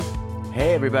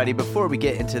Hey everybody, before we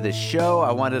get into the show,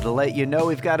 I wanted to let you know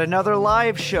we've got another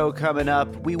live show coming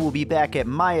up. We will be back at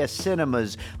Maya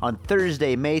Cinemas on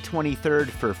Thursday, May 23rd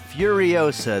for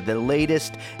Furiosa, the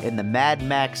latest in the Mad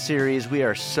Max series. We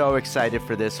are so excited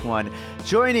for this one.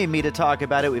 Joining me to talk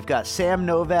about it, we've got Sam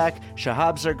Novak,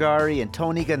 Shahab Zargari, and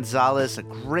Tony Gonzalez. A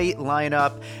great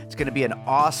lineup. It's going to be an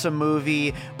awesome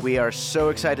movie. We are so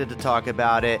excited to talk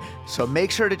about it. So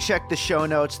make sure to check the show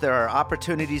notes. There are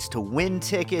opportunities to win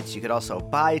tickets. You could also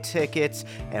buy tickets,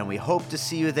 and we hope to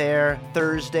see you there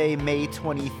Thursday, May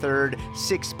 23rd,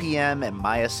 6 p.m. at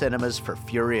Maya Cinemas for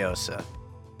Furiosa.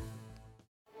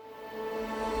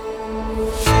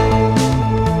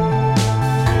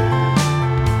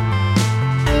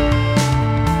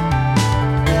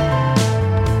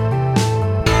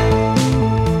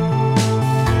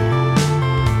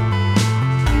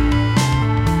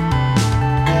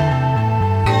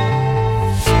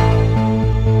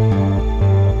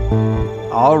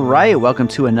 All right, welcome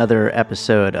to another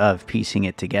episode of Piecing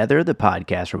It Together, the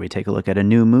podcast where we take a look at a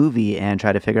new movie and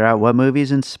try to figure out what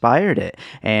movies inspired it.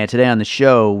 And today on the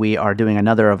show, we are doing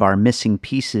another of our Missing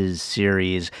Pieces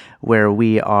series where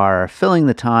we are filling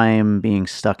the time being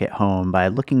stuck at home by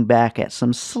looking back at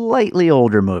some slightly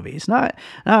older movies. Not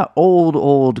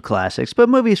old classics, but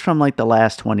movies from like the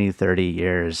last 20, 30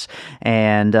 years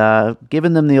and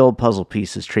giving them the old puzzle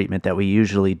pieces treatment that we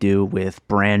usually do with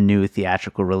brand new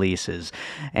theatrical releases.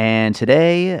 And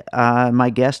today,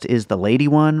 my guest is the Lady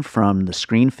One from the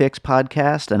Screen Fix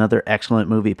podcast, another excellent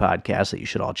movie podcast that you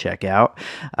should all check out.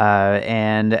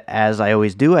 And as I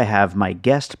always do, I have my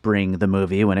guest bring the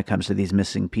movie when it comes to these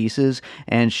missing pieces,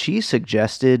 and she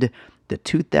suggested the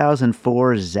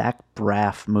 2004 Zach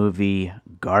Braff movie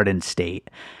Garden State.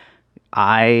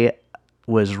 I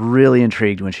was really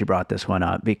intrigued when she brought this one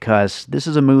up because this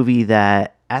is a movie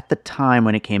that at the time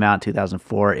when it came out in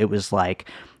 2004, it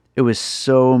was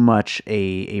so much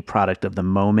a product of the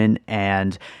moment.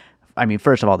 And I mean,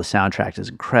 first of all, the soundtrack is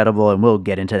incredible, and we'll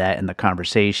get into that in the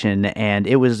conversation. And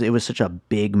it was such a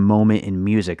big moment in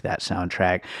music, that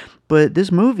soundtrack. But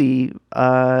this movie,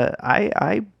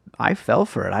 I fell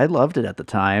for it. I loved it at the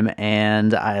time,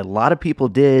 and a lot of people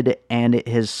did, and it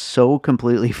has so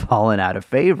completely fallen out of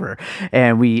favor.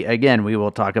 And we will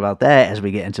talk about that as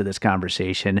we get into this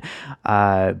conversation.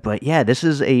 But yeah, this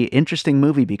is a interesting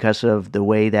movie because of the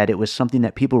way that it was something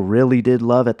that people really did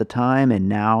love at the time, and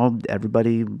now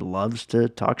everybody loves to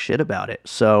talk shit about it.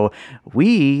 So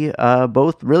we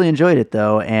both really enjoyed it,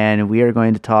 though, and we are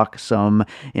going to talk some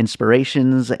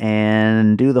inspirations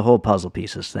and do the whole puzzle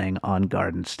pieces thing on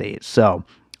Garden State. So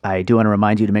I do want to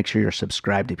remind you to make sure you're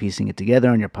subscribed to Piecing It Together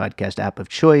on your podcast app of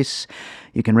choice.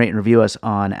 You can rate and review us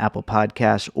on Apple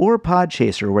Podcasts or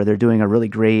Podchaser, where they're doing a really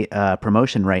great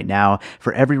promotion right now.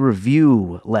 For every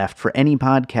review left for any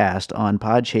podcast on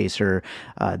Podchaser,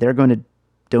 they're going to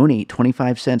donate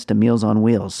 25 cents to Meals on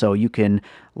Wheels. So you can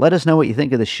let us know what you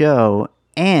think of the show,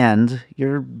 and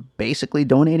you're basically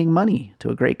donating money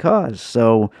to a great cause.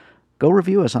 So go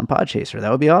review us on Podchaser. That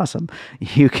would be awesome.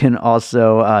 You can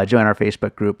also join our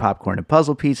Facebook group, Popcorn and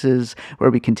Puzzle Pieces,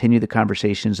 where we continue the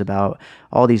conversations about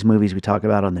all these movies we talk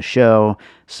about on the show.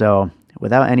 So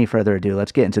without any further ado,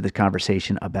 let's get into the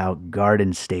conversation about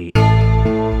Garden State.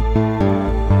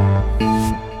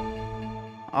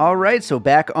 All right, so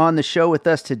back on the show with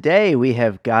us today, we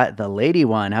have got the Lady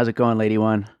One. How's it going, Lady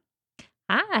One?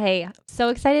 Hi, so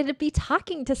excited to be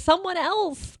talking to someone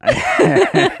else.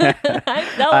 I'm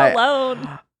so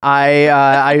alone.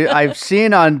 I've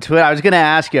seen on Twitter. I was going to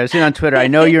ask you. I've seen on Twitter. I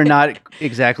know you're not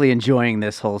exactly enjoying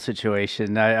this whole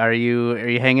situation. Are you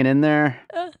hanging in there?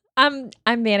 I'm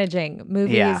managing.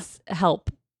 Movies help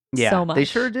so much. They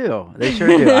sure do.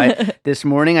 This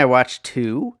morning I watched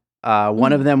two.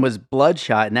 One of them was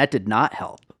Bloodshot, and that did not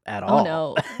help at all.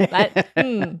 Oh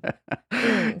no.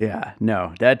 Yeah,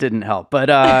 no, that didn't help. But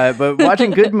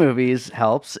watching good movies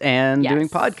helps, and doing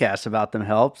podcasts about them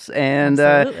helps. And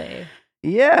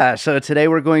absolutely. So today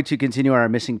we're going to continue our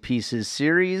Missing Pieces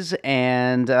series,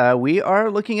 and we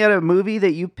are looking at a movie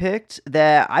that you picked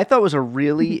that I thought was a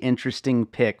really interesting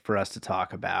pick for us to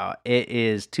talk about. It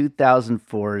is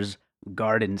 2004's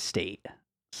Garden State.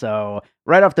 So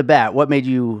right off the bat, what made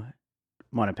you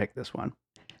want to pick this one?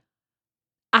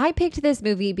 I picked this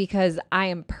movie because I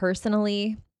am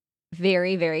personally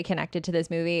very, very connected to this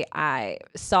movie. I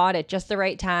saw it at just the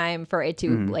right time for it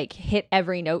to like hit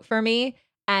every note for me.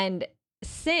 And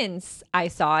since I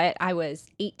saw it, I was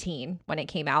 18 when it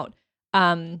came out.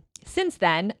 Since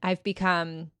then, I've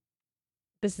become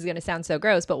this is going to sound so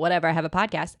gross, but whatever, I have a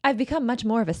podcast. I've become much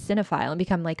more of a cinephile and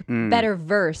become like better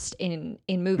versed in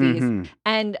movies.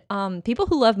 And people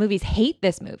who love movies hate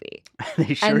this movie.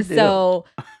 They sure and do. So,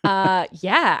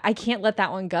 yeah, I can't let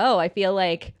that one go. I feel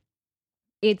like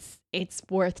it's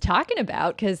worth talking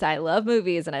about because I love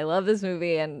movies and I love this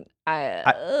movie, and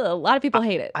a lot of people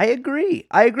hate it. I agree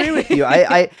with you.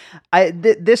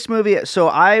 This movie. So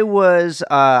I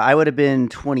would have been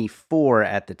 24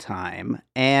 at the time,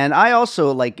 and I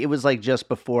also it was just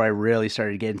before I really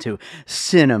started getting into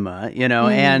cinema,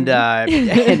 and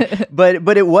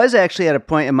but it was actually at a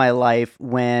point in my life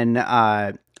when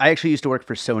I actually used to work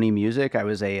for Sony Music. I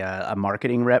was a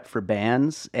marketing rep for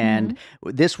bands, and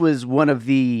this was one of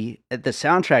the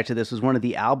soundtrack to this was one of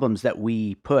the albums that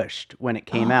we pushed when it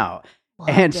came out.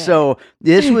 And so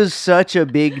this was such a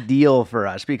big deal for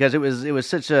us because it was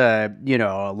such a,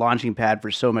 a launching pad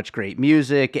for so much great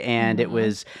music. And it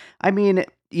was, I mean,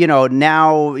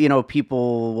 now,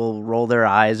 people will roll their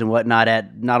eyes and whatnot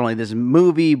at not only this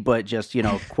movie, but just,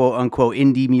 quote unquote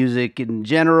indie music in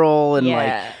general.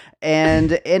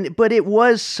 And but it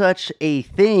was such a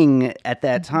thing at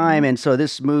that time, and so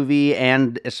this movie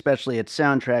and especially its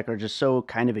soundtrack are just so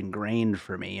kind of ingrained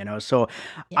for me, So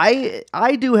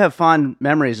I do have fond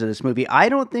memories of this movie. I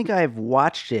don't think I've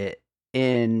watched it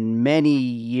in many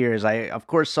years. I of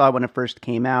course saw it when it first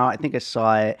came out. I think I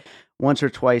saw it once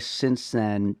or twice since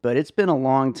then, but it's been a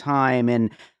long time, and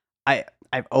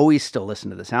I've always still listened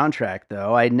to the soundtrack,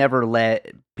 though. I never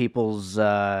let people's,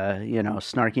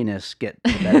 snarkiness get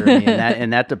the better of me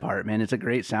in that department. It's a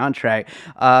great soundtrack.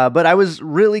 But I was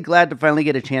really glad to finally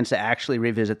get a chance to actually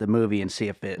revisit the movie and see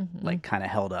if it kind of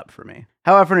held up for me.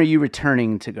 How often are you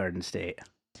returning to Garden State?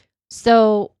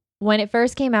 So when it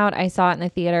first came out, I saw it in the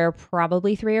theater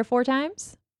probably 3 or 4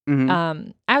 times.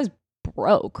 I was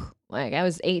broke. I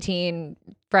was 18,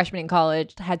 freshman in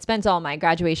college, had spent all my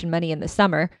graduation money in the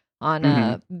summer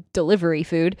on delivery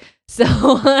food. So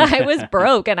I was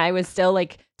broke, and I was still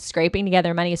scraping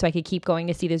together money so I could keep going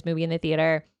to see this movie in the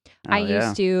theater. I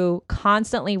used to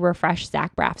constantly refresh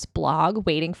Zach Braff's blog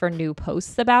waiting for new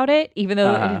posts about it, even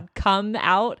though it had come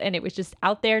out and it was just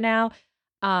out there now.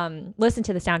 Listen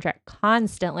to the soundtrack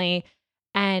constantly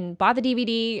and bought the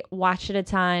DVD, watched it a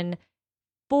ton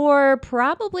for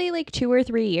probably 2 or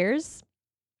 3 years.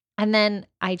 And then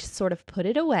I just sort of put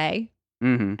it away.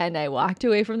 And I walked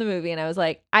away from the movie and I was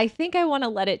like, I think I want to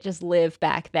let it just live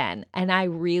back then. And I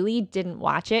really didn't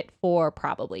watch it for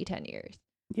probably 10 years.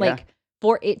 Yeah.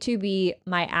 For it to be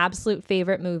my absolute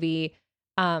favorite movie.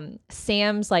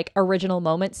 Sam's original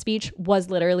moment speech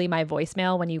was literally my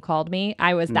voicemail when you called me.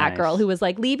 I was that girl who was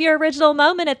like, leave your original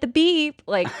moment at the beep.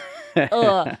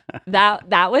 That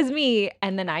was me.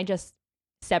 And then I just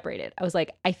separated. I was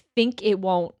like, I think it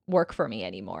won't work for me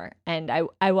anymore. And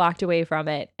I walked away from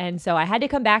it. And so I had to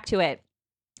come back to it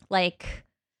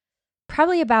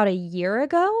probably about a year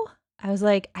ago. I was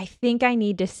like, I think I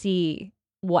need to see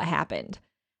what happened.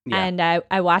 Yeah. And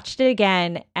I watched it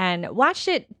again and watched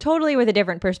it totally with a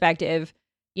different perspective,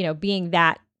 being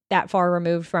that far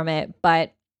removed from it.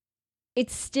 But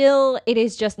it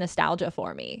is just nostalgia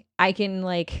for me.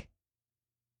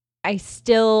 I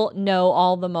still know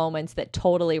all the moments that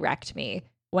totally wrecked me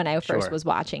when I first was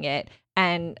watching it.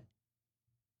 And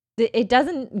it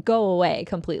doesn't go away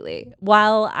completely.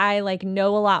 While I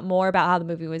know a lot more about how the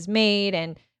movie was made,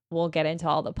 and we'll get into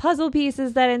all the puzzle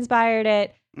pieces that inspired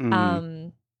it.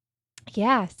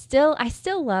 I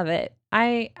still love it.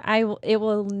 It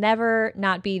will never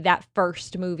not be that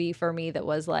first movie for me that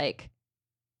was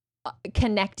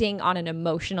connecting on an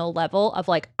emotional level of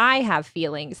I have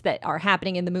feelings that are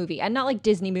happening in the movie, and not like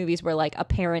Disney movies where a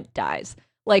parent dies,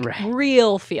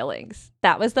 real feelings.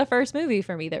 That was the first movie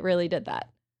for me that really did that.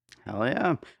 Hell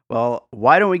yeah. Well,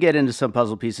 why don't we get into some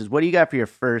puzzle pieces? What do you got for your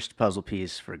first puzzle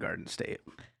piece for Garden State?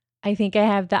 I think I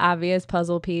have the obvious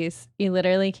puzzle piece. You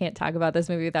literally can't talk about this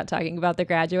movie without talking about The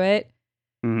Graduate.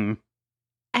 And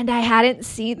I hadn't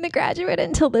seen The Graduate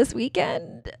until this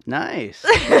weekend. Nice.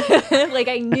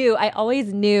 I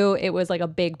always knew it was a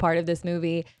big part of this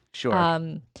movie. Sure.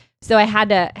 So I had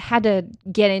to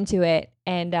get into it,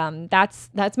 and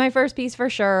that's my first piece for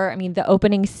sure. I mean, the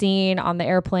opening scene on the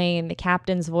airplane, the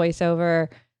captain's voiceover,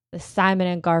 the Simon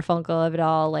and Garfunkel of it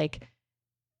all,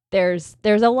 there's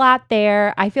a lot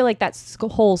there. I feel like that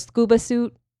whole scuba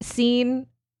suit scene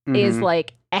is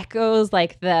echoes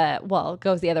it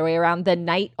goes the other way around, the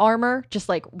knight armor, just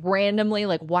randomly,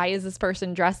 why is this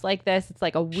person dressed like this? It's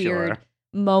a weird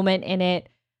moment in it.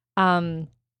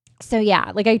 So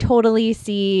yeah, I totally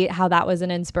see how that was an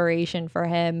inspiration for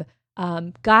him.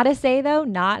 Gotta say though,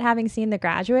 not having seen The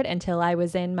Graduate until I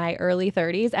was in my early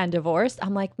 30s and divorced,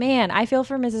 I'm like, man, I feel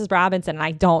for Mrs. Robinson and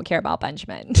I don't care about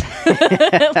Benjamin.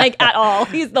 Like at all.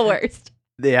 He's the worst.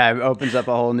 Yeah, it opens up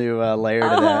a whole new layer to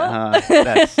that, huh?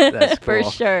 That's cool. For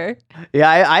sure. Yeah,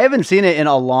 I haven't seen it in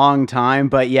a long time,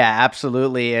 but yeah,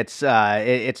 absolutely. It's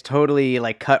totally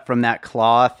like cut from that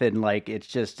cloth, and like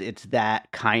it's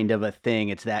that kind of a thing.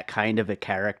 It's that kind of a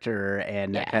character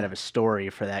and that kind of a story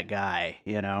for that guy,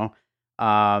 you know?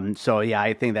 So yeah,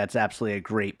 I think that's absolutely a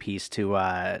great piece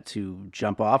to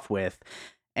jump off with.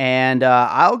 And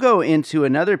I'll go into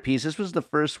another piece. This was the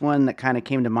first one that kind of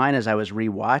came to mind as I was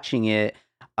rewatching it.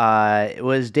 It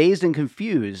was Dazed and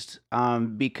Confused,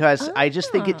 because I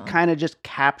just think it kind of just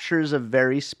captures a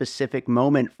very specific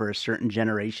moment for a certain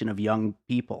generation of young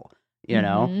people, you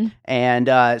know?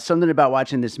 And something about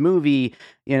watching this movie,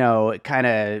 you know,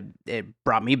 it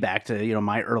brought me back to, you know,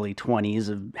 my early 20s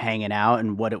of hanging out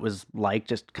and what it was like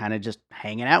just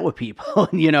hanging out with people,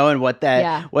 you know, and what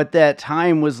that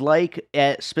time was like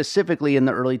specifically in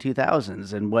the early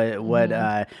 2000s, and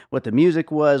what the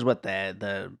music was, what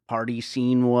the party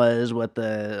scene was, what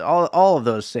all of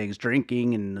those things,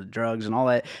 drinking and the drugs and all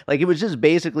that. Like it was just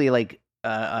basically like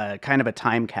kind of a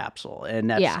time capsule, and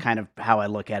that's kind of how I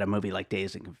look at a movie like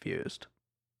Dazed and Confused.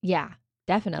 Yeah,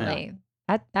 definitely.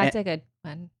 That's a good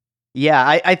one.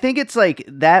 Yeah, I think it's like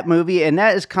that movie, and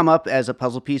that has come up as a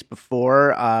puzzle piece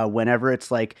before, whenever it's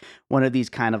like one of these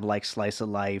kind of like slice of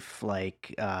life,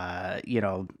 like, you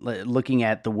know, looking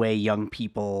at the way young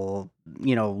people,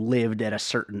 you know, lived at a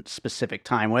certain specific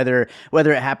time, whether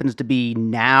it happens to be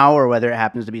now or whether it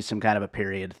happens to be some kind of a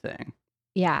period thing.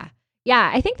 Yeah.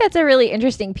 Yeah, I think that's a really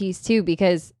interesting piece too,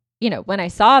 because, you know, when I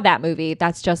saw that movie,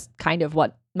 that's just kind of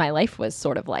what my life was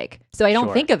sort of like. So I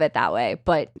don't think of it that way,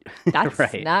 but that's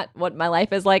not what my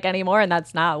life is like anymore. And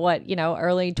that's not what, you know,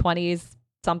 early 20s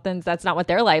somethings, that's not what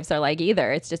their lives are like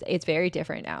either. It's very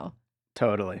different now.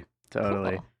 Totally.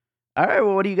 Cool. All right,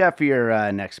 well, what do you got for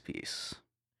your next piece?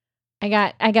 I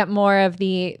got more of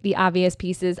the obvious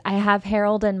pieces. I have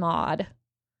Harold and Maude.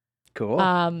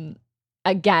 Cool.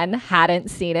 Again,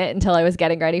 hadn't seen it until I was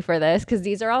getting ready for this, because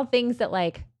these are all things that,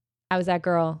 like, I was that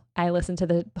girl. I listened to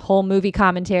the whole movie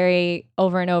commentary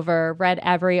over and over, read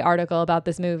every article about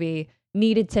this movie,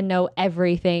 needed to know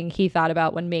everything he thought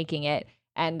about when making it.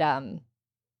 And,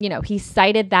 you know, he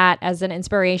cited that as an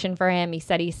inspiration for him. He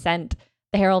said he sent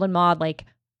the Harold and Maude, like,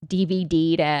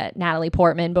 DVD to Natalie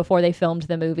Portman before they filmed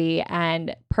the movie.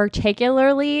 And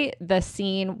particularly the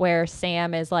scene where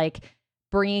Sam is, like,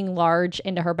 bringing Large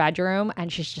into her bedroom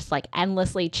and she's just like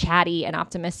endlessly chatty and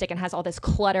optimistic and has all this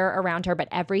clutter around her, but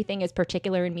everything is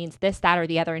particular and means this, that, or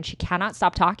the other, and she cannot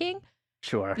stop talking.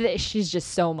 Sure. She's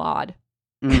just so Maude.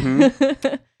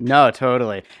 Mm-hmm. No,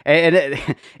 totally. And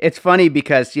it's funny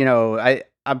because, you know,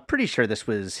 I'm pretty sure this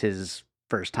was his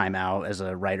first time out as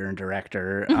a writer and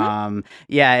director.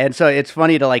 Yeah, and so it's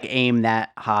funny to like aim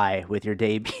that high with your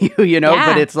debut, you know,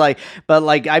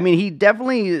 but I mean, he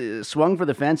definitely swung for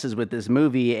the fences with this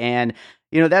movie. And,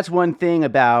 you know, that's one thing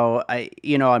about,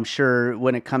 you know, I'm sure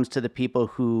when it comes to the people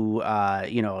who,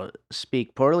 you know,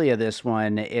 speak poorly of this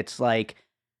one, it's like,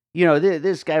 you know,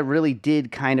 this guy really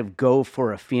did kind of go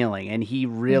for a feeling, and he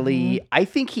really, I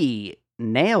think he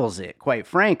nails it, quite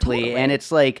frankly. Totally. And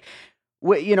it's like,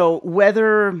 you know,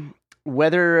 whether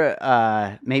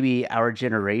maybe our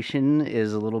generation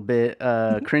is a little bit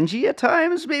cringy at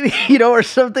times, maybe, you know, or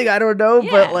something, I don't know.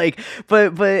 Yeah.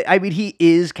 But I mean, he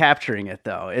is capturing it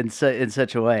though in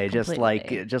such a way,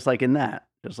 completely. just like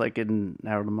in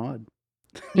Harold and Maude.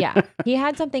 Yeah, he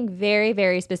had something very,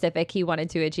 very specific he wanted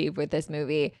to achieve with this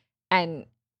movie, and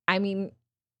I mean,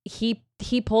 he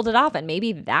pulled it off, and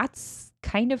maybe that's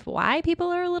kind of why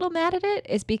people are a little mad at it,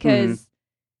 is because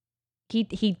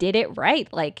he did it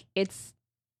right. Like it's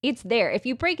there. If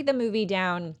you break the movie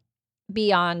down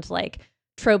beyond like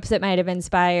tropes that might have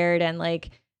inspired and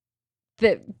like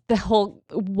the whole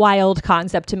wild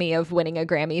concept to me of winning a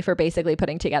Grammy for basically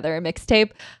putting together a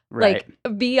mixtape, right.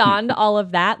 Like beyond all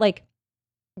of that, like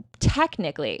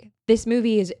technically this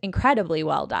movie is incredibly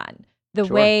well done. The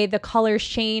way the colors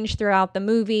change throughout the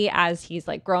movie as he's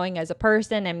like growing as a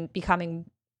person and becoming,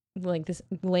 like, this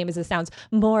lame as it sounds,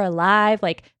 more alive,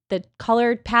 like the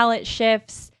color palette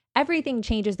shifts, everything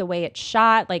changes the way it's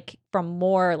shot, like from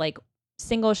more like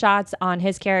single shots on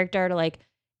his character to like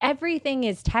everything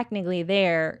is technically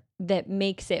there that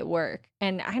makes it work.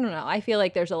 And I don't know, I feel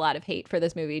like there's a lot of hate for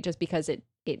this movie just because it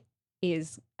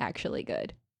is actually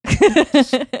good.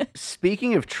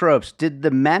 Speaking of tropes, did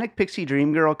the Manic Pixie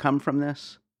Dream Girl come from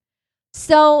this?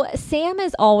 So Sam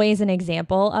is always an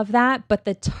example of that, but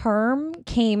the term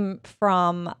came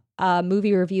from a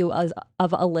movie review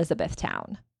of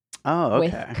Elizabethtown. Oh, okay.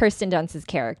 With Kirsten Dunst's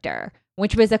character,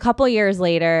 which was a couple years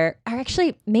later, or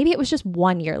actually maybe it was just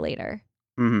 1 year later.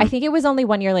 I think it was only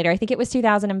 1 year later. I think it was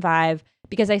 2005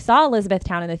 because I saw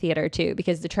Elizabethtown in the theater too,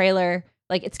 because the trailer,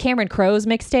 like, it's Cameron Crowe's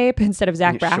mixtape instead of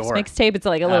Zach Braff's mixtape. It's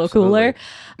like a little cooler.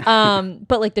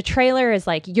 But like the trailer is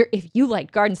like, if you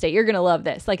like Garden State, you're going to love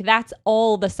this. Like, that's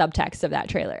all the subtext of that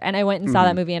trailer. And I went and saw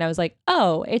that movie and I was like,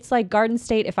 oh, it's like Garden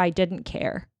State if I didn't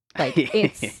care. Like,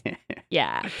 it's,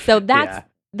 yeah. So that's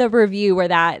the review where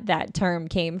that term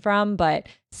came from. But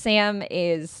Sam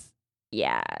is,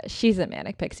 yeah, she's a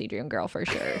manic pixie dream girl for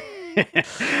sure.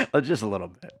 Well, just a little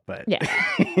bit, but yeah,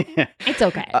 it's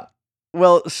okay.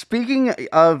 Well, speaking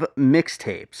of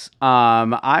mixtapes,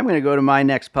 I'm going to go to my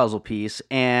next puzzle piece,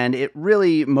 and it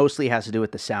really mostly has to do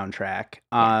with the soundtrack.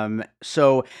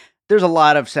 So there's a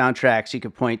lot of soundtracks you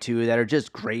could point to that are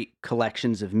just great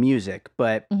collections of music,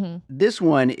 but this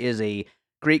one is a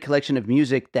great collection of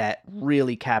music that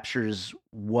really captures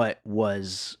what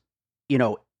was,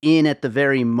 in at the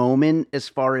very moment as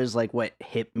far as like what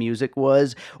hip music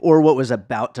was or what was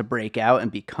about to break out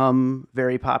and become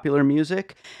very popular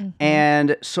music.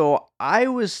 And so I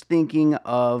was thinking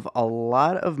of a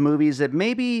lot of movies that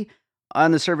maybe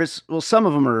on the surface, well, some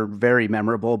of them are very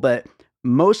memorable, but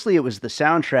mostly it was the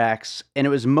soundtracks, and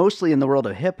it was mostly in the world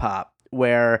of hip hop,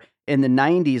 where in the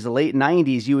 90s, the late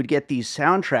 90s, you would get these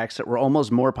soundtracks that were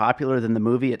almost more popular than the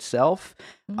movie itself.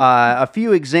 A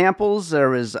few examples, there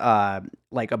was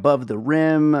like Above the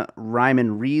Rim, Rhyme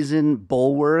and Reason,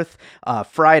 Bulworth,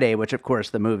 Friday, which of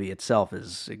course the movie itself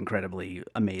is incredibly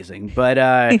amazing.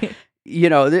 But,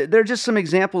 there are just some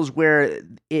examples where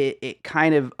it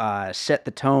kind of set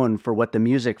the tone for what the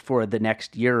music for the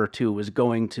next year or two was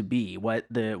going to be, what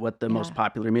the most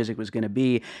popular music was going to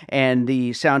be. And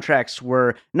the soundtracks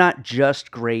were not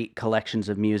just great collections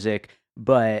of music,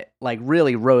 but like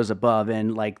really rose above,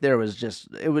 and like there was just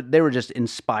they were just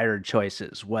inspired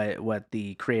choices what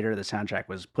the creator of the soundtrack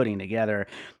was putting together.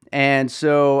 And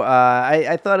so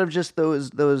I thought of just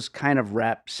those kind of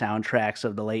rap soundtracks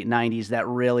of the late 90s that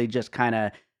really just kind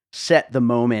of set the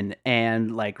moment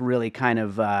and like really kind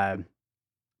of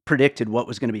predicted what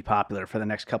was going to be popular for the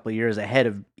next couple of years ahead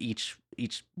of each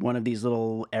one of these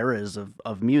little eras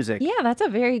of music. Yeah, that's a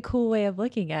very cool way of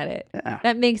looking at it. Yeah.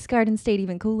 That makes Garden State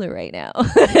even cooler right now.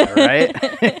 Right?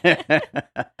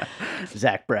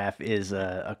 Zach Braff is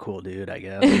a cool dude, I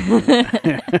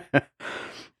guess.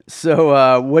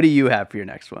 So what do you have for your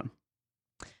next one?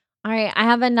 All right, I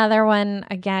have another one.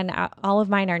 Again, all of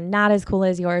mine are not as cool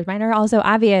as yours. Mine are also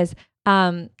obvious.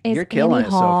 You're killing Annie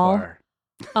Hall. So far.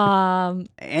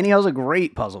 Annie Hall's a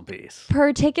great puzzle piece.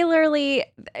 Particularly,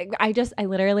 I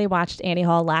literally watched Annie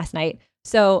Hall last night.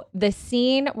 So the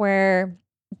scene where,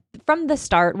 from the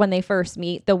start, when they first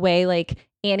meet, the way like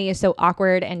Annie is so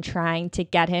awkward and trying to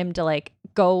get him to like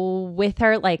go with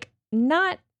her, like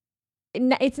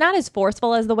it's not as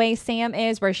forceful as the way Sam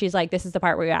is, where she's like, this is the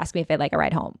part where you ask me if I'd like a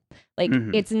ride home. Like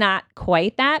it's not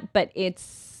quite that, but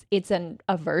it's a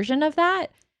version of that.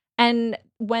 And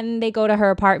when they go to her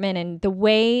apartment and the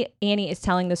way Annie is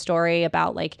telling the story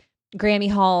about like Grammy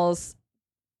Hall's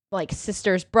like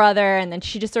sister's brother, and then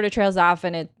she just sort of trails off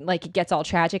and it gets all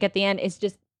tragic at the end. It's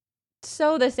just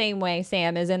so the same way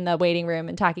Sam is in the waiting room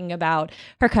and talking about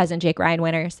her cousin Jake Ryan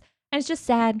Winters. And it's just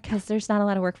sad because there's not a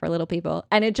lot of work for little people.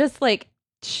 And it just like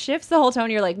shifts the whole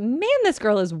tone. You're like, man, this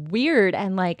girl is weird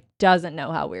and like doesn't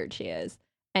know how weird she is.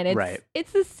 And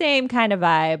it's the same kind of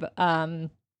vibe.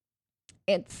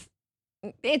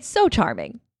 It's so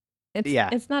charming.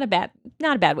 It's not a bad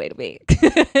way to be.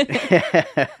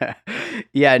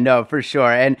 Yeah, no, for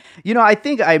sure. And, I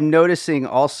think I'm noticing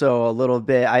also a little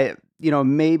bit,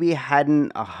 maybe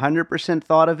hadn't 100%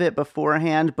 thought of it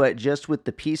beforehand, but just with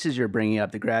the pieces you're bringing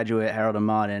up, The Graduate, Harold and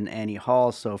Maude, and Annie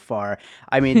Hall so far,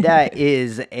 I mean, that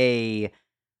is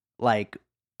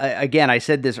again, I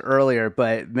said this earlier,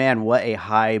 but man, what a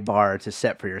high bar to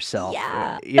set for yourself,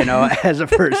 as a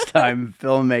first-time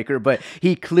filmmaker. But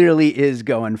he clearly is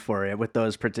going for it with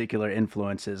those particular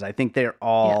influences. I think they're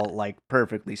all like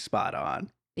perfectly spot on.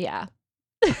 Yeah.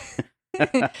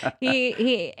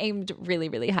 He aimed really,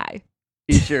 really high.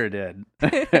 He sure did.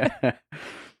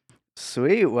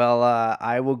 Sweet. Well,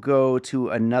 I will go to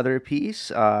another piece.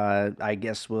 I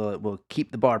guess we'll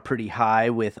keep the bar pretty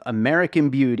high with American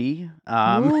Beauty.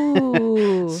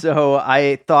 So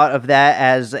I thought of that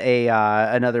as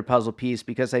another puzzle piece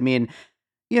because, I mean,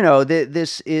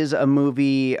 this is a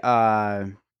movie,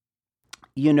 about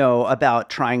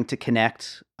trying to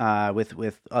connect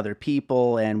with other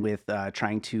people and with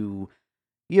trying to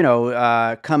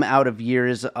come out of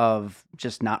years of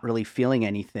just not really feeling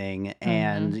anything,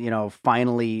 and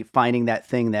finally finding that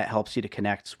thing that helps you to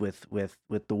connect with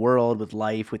the world, with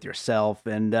life, with yourself,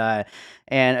 and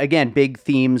again, big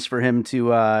themes for him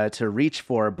to reach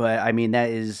for. But I mean, that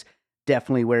is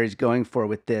definitely where he's going for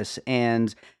with this,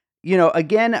 and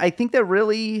again, I think that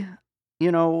really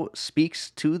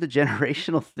speaks to the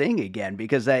generational thing again,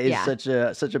 because that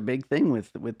is such a big thing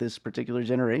with this particular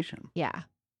generation. Yeah.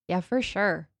 Yeah, for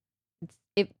sure.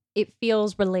 It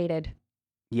feels related.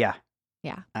 Yeah.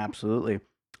 Yeah. Absolutely.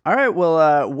 All right.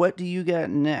 Well, what do you got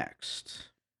next?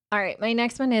 All right. My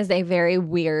next one is a very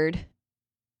weird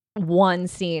one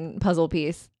scene puzzle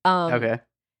piece. Okay.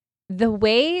 The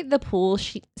way the pool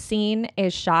scene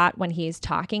is shot when he's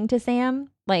talking to Sam,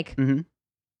 like,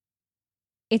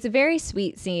 it's a very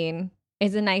sweet scene.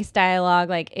 It's a nice dialogue.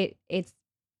 Like, it's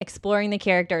exploring the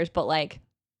characters, but like,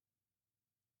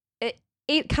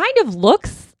 it kind of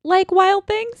looks like Wild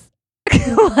Things.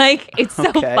 Like, it's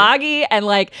so foggy, and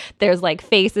like there's like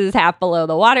faces half below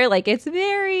the water. Like, it's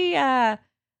very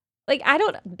like,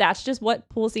 that's just what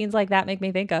pool scenes like that make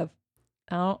me think of.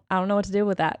 I don't know what to do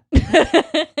with that.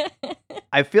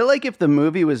 I feel like if the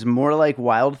movie was more like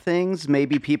Wild Things,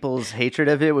 maybe people's hatred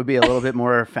of it would be a little bit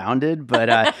more founded.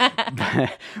 But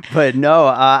but no,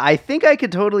 I think I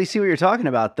could totally see what you're talking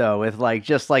about, though, with like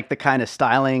just like the kind of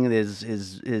styling,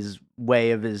 his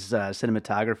way of his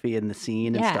cinematography in the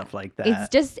scene and stuff like that. It's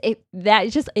just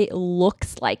it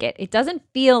looks like it. It doesn't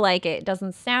feel like it. It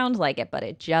doesn't sound like it, but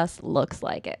it just looks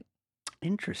like it.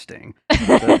 Interesting.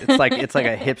 So it's like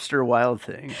a hipster Wild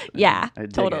Thing. Yeah,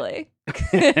 totally.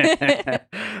 I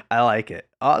like it.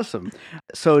 Awesome.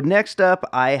 So next up,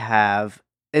 I have,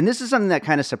 and this is something that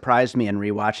kind of surprised me in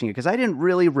rewatching it, because I didn't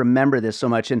really remember this so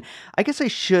much, and I guess I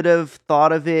should have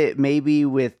thought of it maybe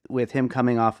with him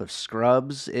coming off of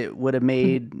Scrubs. It would have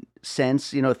made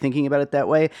sense, thinking about it that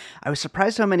way. I was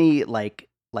surprised how many like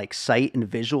sight and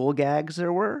visual gags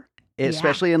there were.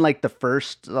 Especially in like the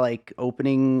first like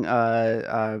opening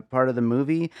part of the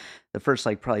movie, the first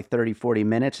like probably 30-40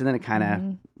 minutes, and then it kind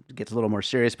of gets a little more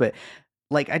serious. But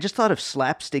like, I just thought of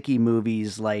slapsticky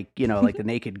movies like like The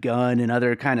Naked Gun and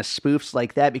other kind of spoofs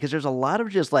like that, because there's a lot of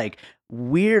just like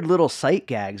weird little sight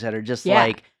gags that are just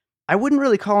like, I wouldn't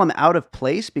really call them out of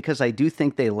place, because I do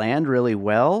think they land really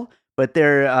well, but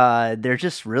they're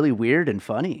just really weird and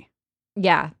funny.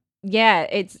 Yeah,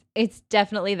 it's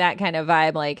definitely that kind of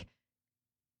vibe. Like,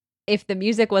 if the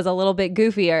music was a little bit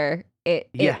goofier, it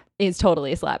is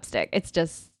totally slapstick.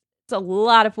 It's a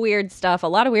lot of weird stuff. A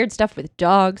lot of weird stuff with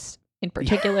dogs in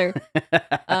particular.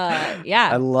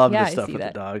 I love the stuff with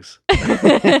the dogs.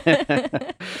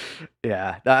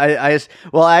 Yeah. I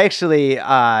actually,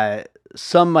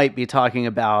 some might be talking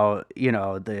about,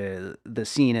 the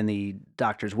scene in the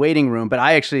doctor's waiting room, but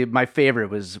my favorite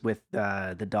was with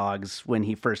the dogs when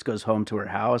he first goes home to her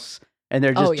house. And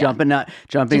they're just jumping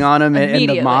on him, and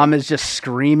the mom is just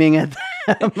screaming at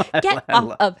them. Get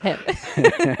off of him.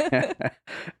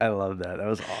 I love that. That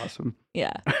was awesome.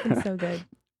 Yeah, it's so good.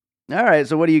 All right,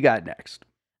 so what do you got next?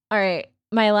 All right,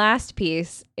 my last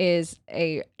piece is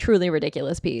a truly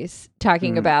ridiculous piece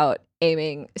talking about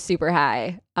aiming super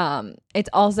high. It's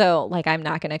also like, I'm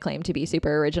not going to claim to be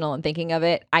super original in thinking of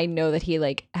it. I know that he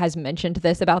like has mentioned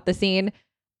this about the scene.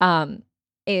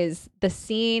 Is the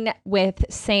scene with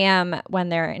Sam when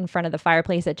they're in front of the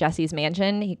fireplace at Jesse's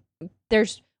mansion.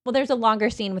 There's a longer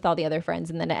scene with all the other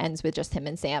friends, and then it ends with just him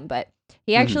and Sam. But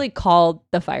he actually called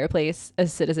the fireplace a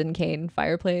Citizen Kane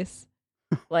fireplace.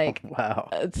 Like, wow.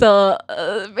 So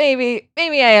maybe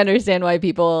I understand why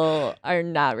people are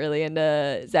not really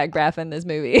into Zach Braff in this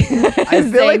movie. I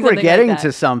feel like we're getting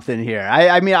to something here.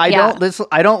 I mean, I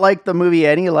don't like the movie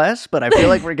any less, but I feel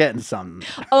like we're getting something.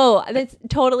 Oh, that's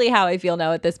totally how I feel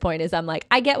now at this point. Is I'm like,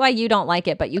 I get why you don't like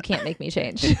it, but you can't make me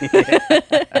change.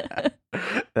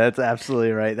 That's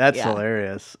absolutely right. That's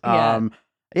hilarious.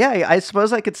 Yeah, I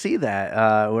suppose I could see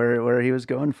that where he was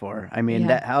going for. I mean,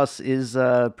 that house is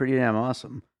pretty damn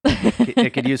awesome.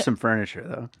 It could use some furniture,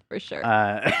 though. For sure.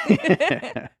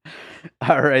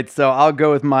 All right, so I'll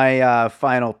go with my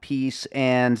final piece.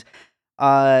 And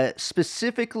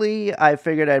specifically, I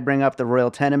figured I'd bring up the Royal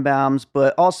Tenenbaums,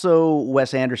 but also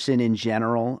Wes Anderson in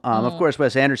general. Of course,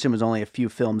 Wes Anderson was only a few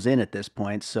films in at this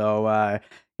point, so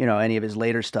any of his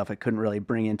later stuff I couldn't really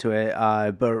bring into it.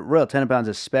 But Royal Tenenbaums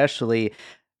especially,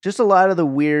 just a lot of the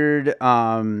weird,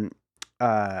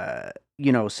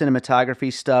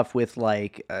 cinematography stuff with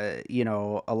like a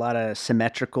lot of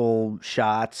symmetrical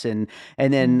shots and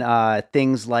then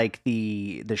things like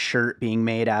the shirt being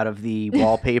made out of the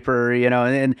wallpaper,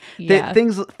 and Yeah.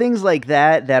 things like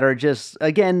that are just,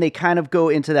 again, they kind of go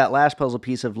into that last puzzle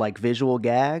piece of like visual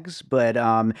gags, but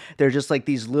they're just like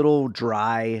these little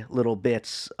dry little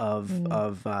bits of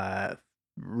Mm.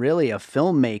 really of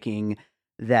filmmaking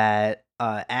that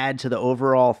add to the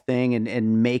overall thing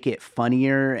and make it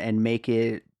funnier and make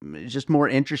it just more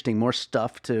interesting, more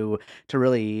stuff to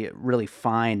really really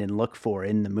find and look for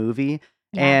in the movie.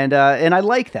 Yeah. And I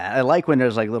like that. I like when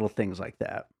there's like little things like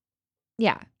that.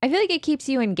 Yeah. I feel like it keeps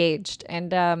you engaged.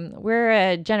 And we're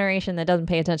a generation that doesn't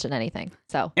pay attention to anything.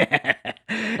 So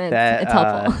it's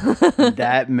helpful.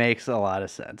 That makes a lot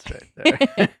of sense right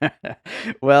there.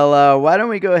 Well, why don't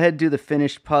we go ahead and do the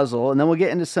finished puzzle, and then we'll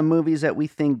get into some movies that we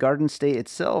think Garden State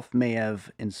itself may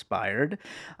have inspired.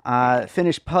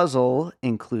 Finished puzzle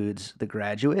includes The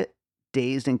Graduate,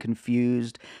 Dazed and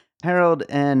Confused, Harold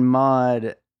and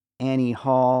Maude, Annie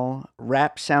Hall,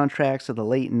 rap soundtracks of the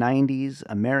late 90s,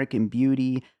 American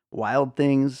Beauty, Wild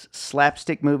Things,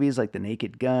 slapstick movies like The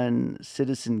Naked Gun,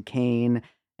 Citizen Kane,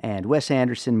 and Wes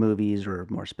Anderson movies, or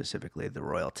more specifically, The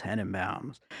Royal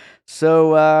Tenenbaums.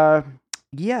 So,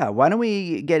 yeah, why don't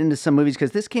we get into some movies?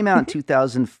 Because this came out in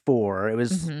 2004. It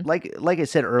was Mhm. like I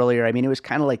said earlier. I mean, it was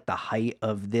kind of like the height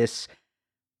of this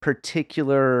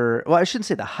particular. Well, I shouldn't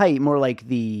say the height, more like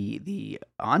the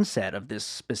onset of this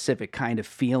specific kind of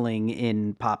feeling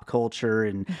in pop culture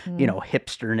and Mhm.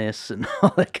 hipsterness and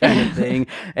all that kind of thing.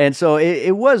 And so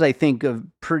it was, I think, a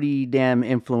pretty damn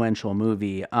influential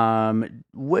movie.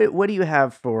 What do you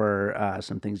have for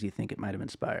some things you think it might have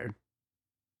inspired?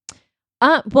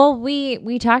 Well,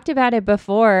 we talked about it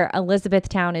before.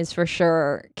 Elizabethtown is for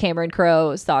sure. Cameron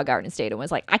Crowe saw Garden State and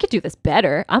was like, I could do this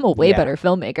better. I'm a way Yeah. better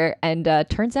filmmaker. And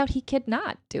turns out he could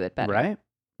not do it better. Right?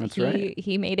 That's right.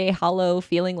 He made a hollow,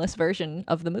 feelingless version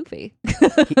of the movie.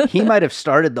 He might have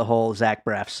started the whole Zach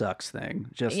Braff sucks thing,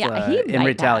 just Yeah, he in might have.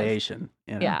 retaliation.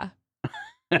 Yeah.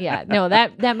 Yeah. No,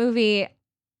 that movie,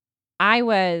 I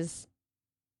was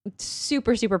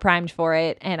super, super primed for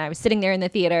it. And I was sitting there in the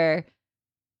theater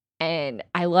and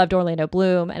I loved Orlando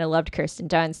Bloom and I loved Kirsten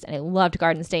Dunst and I loved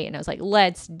Garden State. And I was like,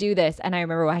 let's do this. And I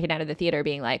remember walking out of the theater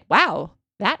being like, wow,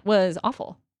 that was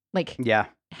awful. Like, Yeah.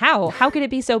 how could it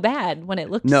be so bad when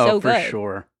it looked No, so for good?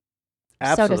 sure. So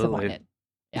Absolutely. disappointed.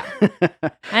 Yeah.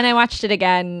 And I watched it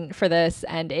again for this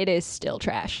and it is still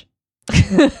trash.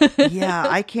 Yeah,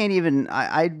 I can't even.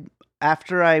 I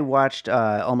after I watched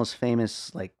Almost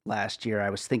Famous like last year,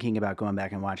 I was thinking about going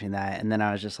back and watching that, and then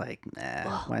I was just like,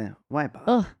 nah, Ugh. why bother?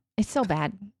 Ugh, it's so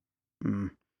bad.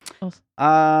 Mm.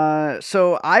 Ugh.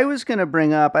 So I was gonna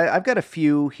bring up. I've got a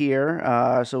few here.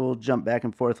 So we'll jump back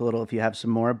and forth a little if you have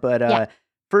some more. But Yeah.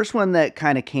 first one that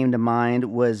kind of came to mind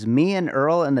was Me and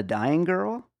Earl and the Dying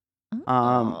Girl.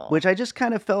 Oh. Which I just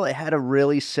kind of felt it had a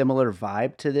really similar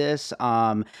vibe to this.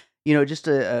 Just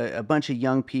a bunch of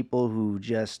young people who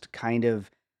just kind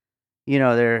of,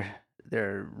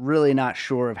 they're really not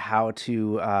sure of how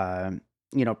to,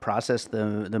 process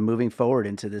the moving forward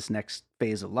into this next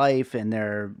phase of life, and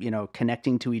they're,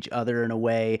 connecting to each other in a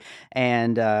way,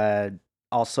 and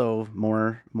also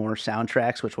more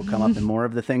soundtracks, which will come up in more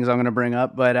of the things I'm going to bring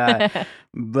up. But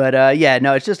yeah,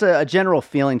 no, it's just a general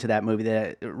feeling to that movie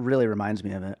that it really reminds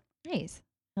me of it. Nice.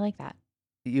 I like that.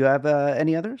 You have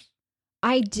any others?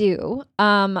 I do.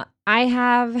 I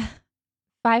have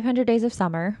 500 Days of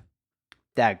Summer.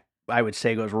 That I would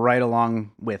say goes right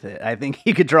along with it. I think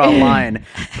you could draw a line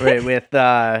right with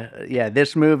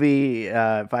this movie,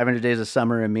 500 Days of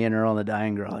Summer, and Me and Earl and the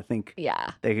Dying Girl. I think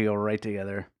Yeah. they could go right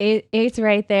together. It's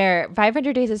right there.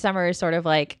 500 Days of Summer is sort of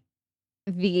like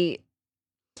the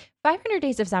 500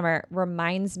 Days of Summer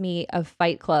reminds me of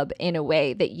Fight Club in a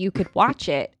way that you could watch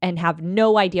it and have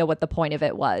no idea what the point of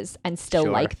it was and still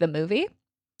Sure. like the movie.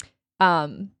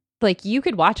 Like you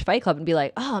could watch Fight Club and be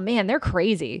like, "Oh man, they're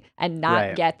crazy," and not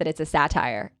Right. get that it's a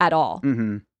satire at all.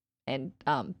 Mm-hmm. And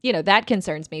that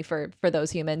concerns me for those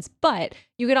humans. But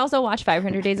you could also watch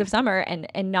 500 Days of Summer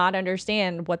and not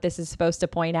understand what this is supposed to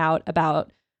point out about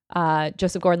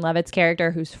Joseph Gordon-Levitt's character,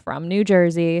 who's from New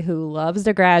Jersey, who loves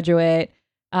The Graduate.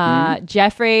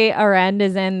 Jeffrey Arend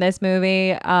is in this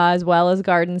movie, as well as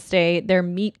Garden State. Their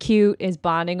meet cute is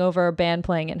bonding over a band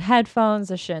playing in headphones,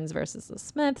 the Shins versus the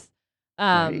Smiths.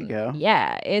 There you go.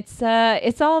 Yeah, it's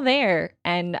all there,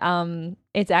 and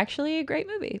it's actually a great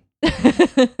movie.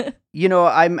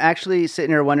 I'm actually sitting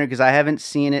here wondering because I haven't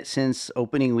seen it since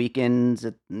opening weekends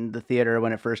at the theater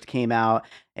when it first came out,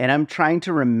 and I'm trying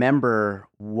to remember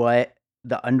what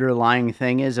the underlying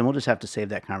thing is, and we'll just have to save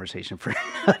that conversation for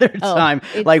another Oh, time.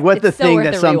 it's Like what it's the so thing worth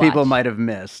that a some people rewatch. might have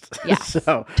missed. Yes,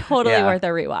 So totally yeah. worth a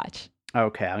rewatch.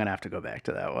 Okay, I'm gonna have to go back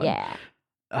to that one. Yeah.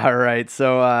 All right.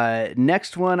 So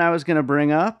next one I was gonna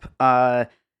bring up.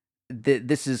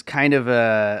 This is kind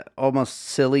of almost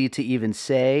silly to even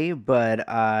say,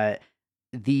 but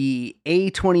the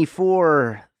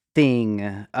A24 thing,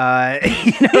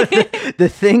 the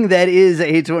thing that is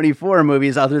A24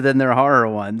 movies other than their horror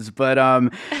ones. But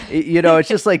it's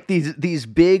just like these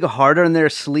big heart on their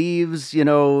sleeves,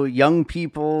 young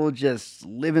people just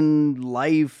living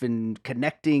life and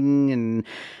connecting and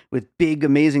with big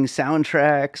amazing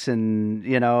soundtracks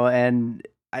and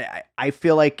I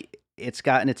feel like it's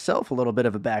gotten itself a little bit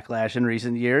of a backlash in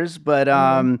recent years, but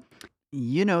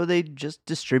they just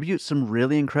distribute some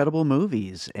really incredible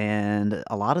movies, and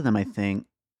a lot of them, I think,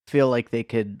 feel like they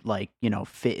could,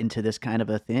 fit into this kind of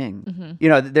a thing.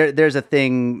 There's a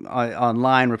thing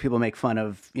online where people make fun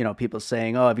of, people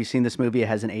saying, "Oh, have you seen this movie? It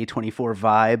has an A24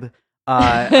 vibe."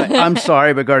 I'm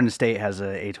sorry, but Garden State has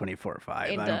an A24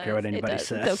 vibe. I don't care what anybody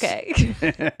says. It's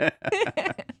okay.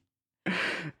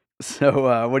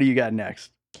 So, what do you got next?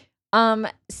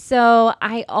 So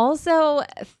I also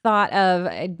thought of,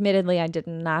 admittedly, I did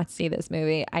not see this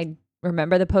movie. I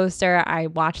remember the poster, I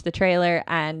watched the trailer,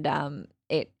 and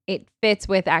it fits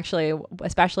with actually,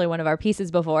 especially one of our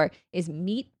pieces before, is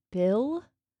Meet Bill,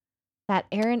 that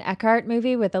Aaron Eckhart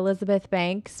movie with Elizabeth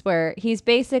Banks, where he's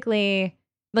basically,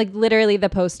 like, literally the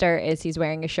poster is he's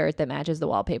wearing a shirt that matches the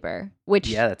wallpaper, which,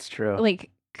 yeah, that's true. Like,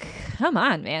 come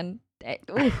on, man.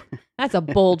 Oof, that's a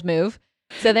bold move.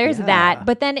 So there's that,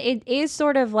 but then it is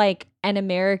sort of like an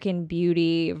American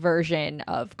Beauty version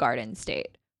of Garden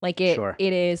State. Like it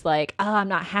is like, oh, I'm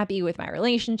not happy with my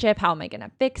relationship. How am I going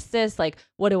to fix this? Like,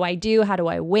 what do I do? How do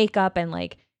I wake up? And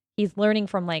like, he's learning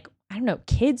from like, I don't know,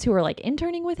 kids who are like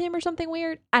interning with him or something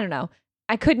weird. I don't know.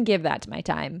 I couldn't give that to my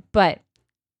time, but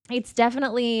it's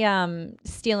definitely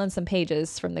stealing some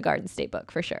pages from the Garden State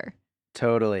book for sure.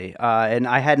 Totally. And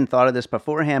I hadn't thought of this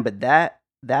beforehand, but that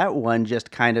one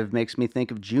just kind of makes me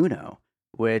think of Juno,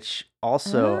 which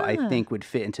also I think would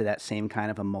fit into that same kind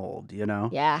of a mold,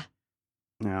 Yeah.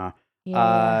 Yeah.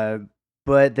 Yeah.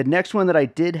 But the next one that I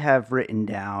did have written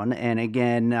down, and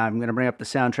again, I'm going to bring up the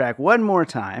soundtrack one more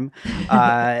time,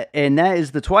 and that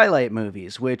is the Twilight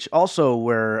movies, which also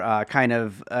were kind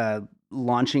of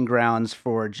launching grounds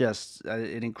for just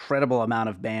an incredible amount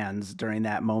of bands during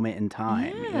that moment in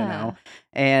time,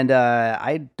 And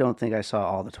I don't think I saw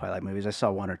all the Twilight movies. I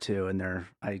saw one or two, and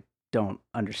I don't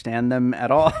understand them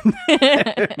at all.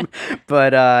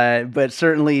 But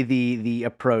certainly the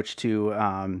approach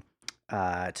to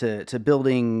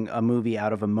building a movie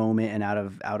out of a moment and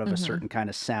out of a certain kind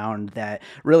of sound that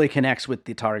really connects with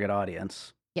the target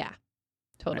audience. Yeah,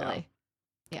 totally.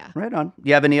 Yeah. Right on. Do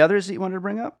you have any others that you wanted to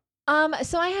bring up?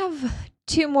 So I have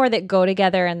two more that go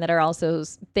together and that are also,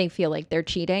 they feel like they're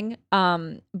cheating.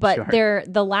 But they're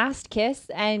The Last Kiss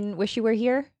and Wish You Were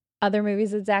Here, other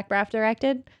movies that Zach Braff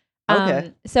directed.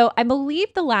 Okay. So I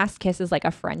believe The Last Kiss is like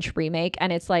a French remake,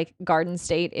 and it's like Garden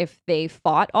State if they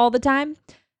fought all the time.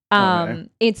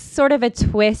 It's sort of a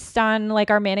twist on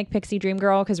like our Manic Pixie Dream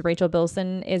Girl, because Rachel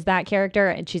Bilson is that character,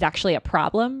 and she's actually a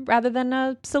problem rather than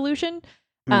a solution,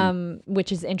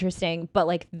 which is interesting. But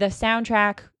like the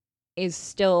soundtrack is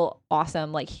still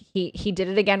awesome. Like he did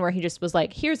it again where he just was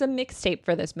like, here's a mixtape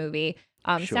for this movie.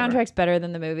 Soundtrack's better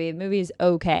than the movie. The movie's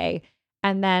okay.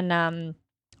 And then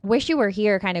Wish You Were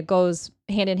Here kind of goes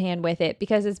hand in hand with it,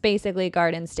 because it's basically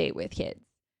Garden State with kids.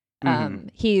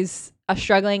 He's a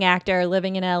struggling actor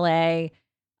living in LA.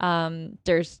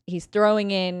 He's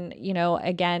throwing in,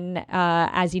 again,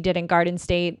 as he did in Garden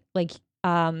State, like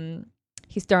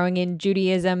he's throwing in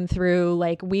Judaism through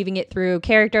like weaving it through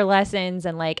character lessons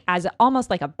and like as almost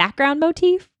like a background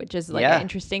motif, which is like an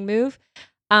interesting move.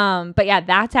 But yeah,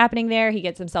 that's happening there. He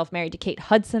gets himself married to Kate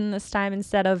Hudson this time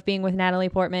instead of being with Natalie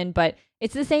Portman, but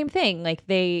it's the same thing. Like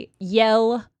they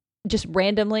yell just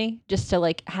randomly just to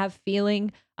like have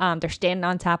feeling. They're standing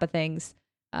on top of things.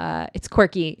 It's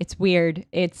quirky. It's weird.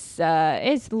 It's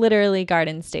literally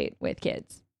Garden State with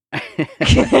kids. I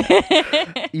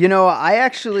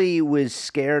actually was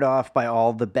scared off by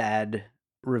all the bad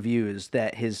reviews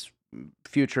that his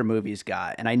future movies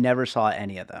got, and I never saw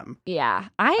any of them. Yeah.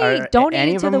 I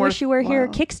donated to the Wish You Were Here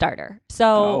Kickstarter. So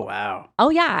oh wow. Oh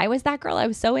yeah, I was that girl. I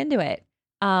was so into it.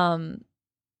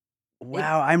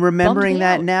 Wow, I'm remembering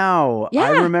that now. Yeah.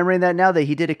 I'm remembering that now that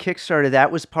he did a Kickstarter.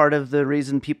 That was part of the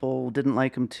reason people didn't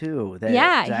like him too. That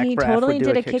Zach he Braff totally would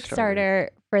do did a Kickstarter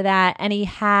for that, and he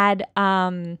had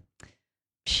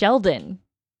Sheldon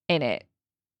in it.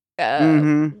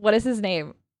 What is his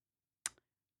name?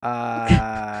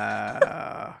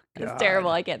 It's terrible.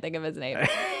 I can't think of his name.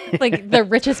 Like the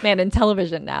richest man in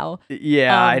television now.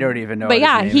 Yeah, I don't even know. But what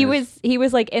yeah, his name is. he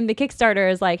was like in the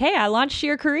Kickstarter is like, hey, I launched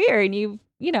your career and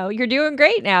you're doing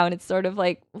great now. And it's sort of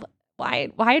like,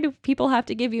 why do people have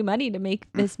to give you money to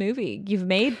make this movie? You've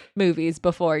made movies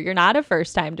before. You're not a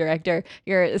first time director.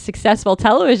 You're a successful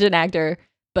television actor.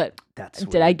 But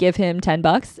did I give him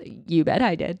 $10? You bet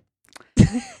I did.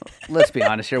 Let's be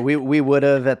honest here. We would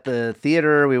have at the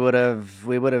theater. We would have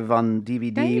on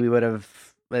DVD. Right? We would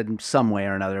have in some way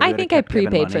or another. I think I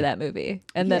prepaid for that movie,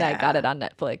 and then I got it on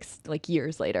Netflix like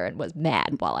years later and was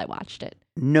mad while I watched it.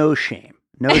 No shame,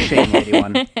 lady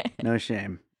one. No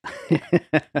shame.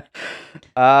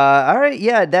 All right,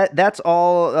 yeah, that's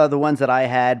all the ones that I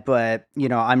had, but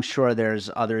I'm sure there's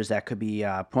others that could be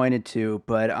pointed to.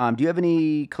 But do you have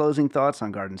any closing thoughts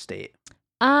on Garden State?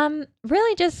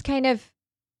 Really just kind of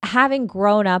having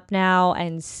grown up now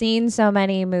and seen so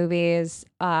many movies,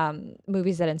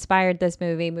 movies that inspired this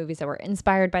movie, movies that were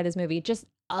inspired by this movie, just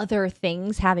other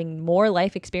things, having more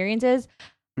life experiences.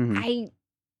 I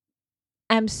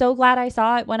am so glad I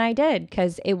saw it when I did,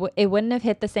 because it wouldn't have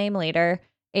hit the same later.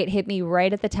 It hit me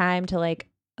right at the time to like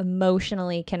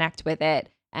emotionally connect with it.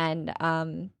 And,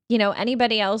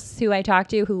 anybody else who I talk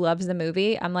to who loves the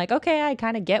movie, I'm like, okay, I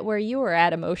kind of get where you were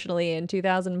at emotionally in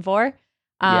 2004.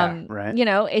 Yeah, right.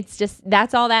 It's just,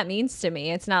 that's all that means to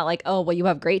me. It's not like, oh, well, you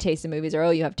have great taste in movies, or, oh,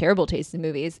 you have terrible taste in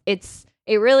movies. It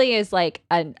really is like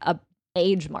a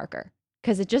age marker,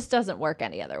 because it just doesn't work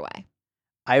any other way.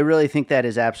 I really think that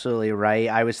is absolutely right.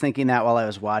 I was thinking that while I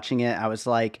was watching it. I was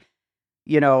like,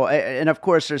 and of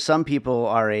course there's some people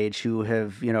our age who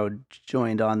have,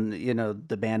 joined on,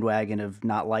 the bandwagon of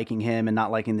not liking him and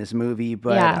not liking this movie.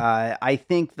 But I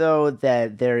think though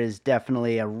that there is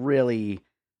definitely a really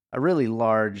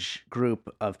large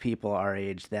group of people our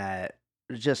age that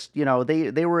just,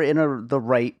 they were in the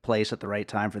right place at the right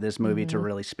time for this movie to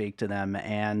really speak to them.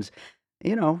 And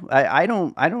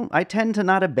I tend to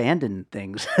not abandon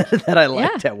things that I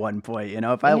liked at one point.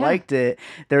 If I liked it,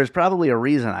 there's probably a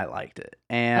reason I liked it.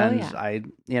 And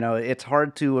it's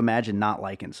hard to imagine not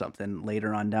liking something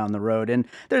later on down the road. And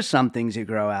there's some things you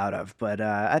grow out of, but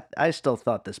I still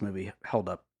thought this movie held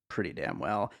up pretty damn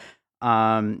well.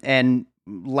 And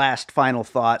last final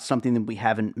thought, something that we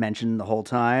haven't mentioned the whole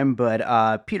time,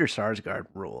 but Peter Sarsgaard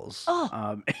rules.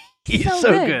 He's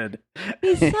so good.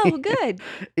 He's so good.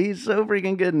 He's so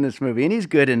freaking good in this movie, and he's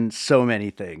good in so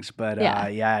many things. But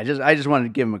I just wanted to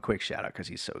give him a quick shout out because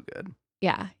he's so good.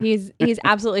 Yeah, he's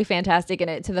absolutely fantastic in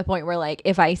it, to the point where, like,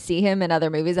 if I see him in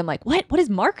other movies, I'm like, what is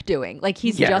Mark doing? Like,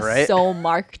 he's so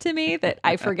Mark to me that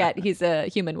I forget he's a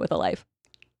human with a life.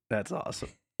 That's awesome.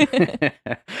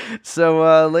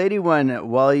 So, Lady One,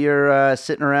 while you're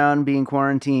sitting around being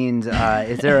quarantined,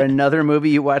 is there another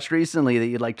movie you watched recently that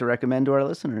you'd like to recommend to our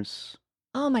listeners?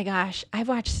 Oh my gosh, I've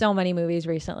watched so many movies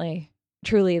recently.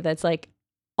 Truly, that's like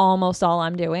almost all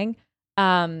I'm doing.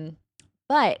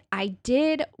 But I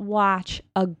did watch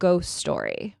A Ghost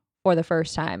Story for the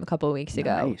first time a couple of weeks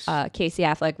ago. Nice. Casey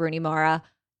Affleck, Rooney Mara.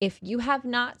 If you have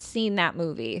not seen that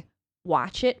movie,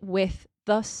 watch it with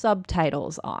the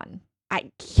subtitles on. I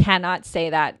cannot say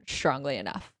that strongly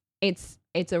enough. It's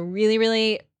a really,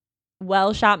 really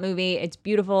well shot movie. It's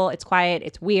beautiful. It's quiet.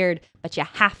 It's weird, but you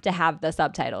have to have the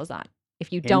subtitles on.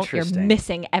 If you don't, you're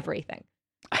missing everything.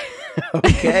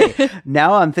 Okay.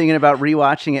 Now I'm thinking about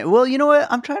rewatching it. Well, you know what?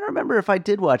 I'm trying to remember if I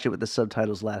did watch it with the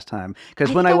subtitles last time.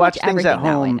 Because when I watch things at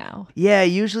home,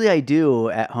 usually I do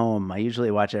at home. I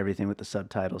usually watch everything with the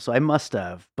subtitles. So I must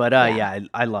have. But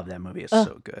I love that movie. It's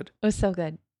so good. It was so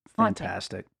good.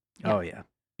 Fantastic. Yeah. Oh, yeah.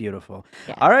 Beautiful.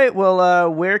 Yeah. All right.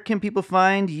 Well, where can people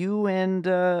find you and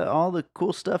all the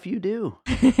cool stuff you do?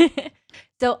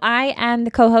 So I am the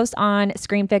co-host on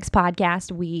Screen Fix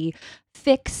podcast. We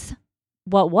fix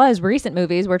what was recent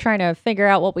movies. We're trying to figure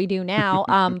out what we do now.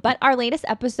 But our latest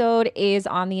episode is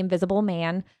on The Invisible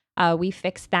Man. We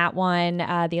fixed that one,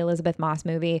 the Elizabeth Moss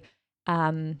movie.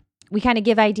 We kind of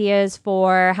give ideas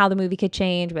for how the movie could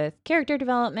change with character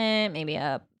development, maybe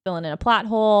filling in a plot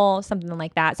hole, something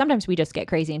like that. Sometimes we just get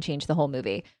crazy and change the whole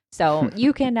movie. So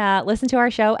you can listen to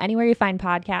our show anywhere you find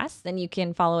podcasts, and you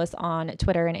can follow us on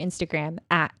Twitter and Instagram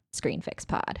at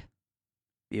ScreenFixPod.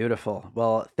 Beautiful.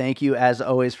 Well, thank you as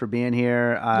always for being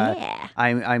here.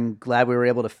 I'm glad we were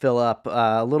able to fill up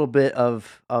a little bit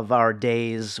of our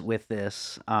days with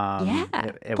this.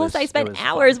 Plus, I spent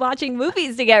hours watching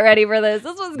movies to get ready for this.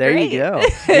 This was great. There you go.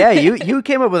 Yeah, you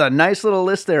came up with a nice little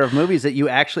list there of movies that you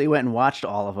actually went and watched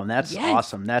all of them. That's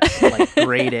awesome. That's like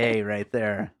grade A right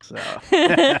there. So,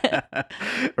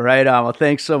 right on. Well,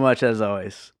 thanks so much as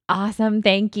always. Awesome.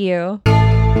 Thank you.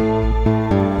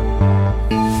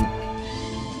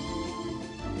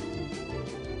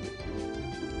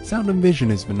 Sound and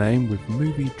Vision is the name, with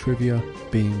movie trivia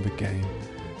being the game.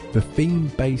 The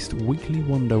theme-based weekly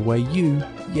wonder where you,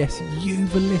 yes you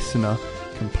the listener,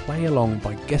 can play along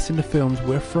by guessing the films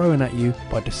we're throwing at you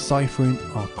by deciphering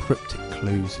our cryptic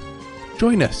clues.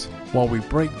 Join us while we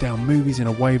break down movies in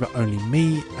a way that only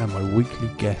me and my weekly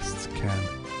guests can.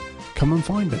 Come and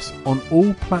find us on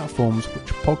all platforms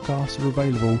which podcasts are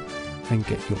available and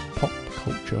get your pop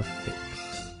culture fix.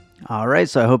 All right,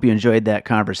 so I hope you enjoyed that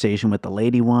conversation with the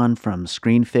lady one from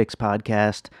Screen Fix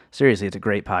podcast. Seriously, it's a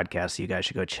great podcast, so you guys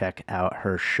should go check out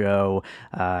her show.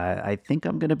 I think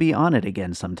I'm going to be on it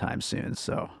again sometime soon,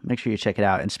 so make sure you check it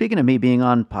out. And speaking of me being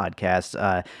on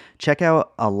podcasts, check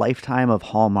out A Lifetime of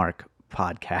Hallmark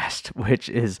podcast, which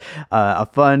is a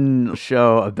fun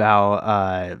show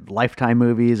about Lifetime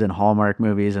movies and Hallmark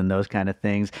movies and those kind of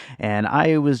things. And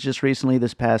I was just recently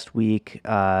this past week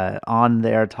on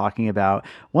there talking about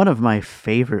one of my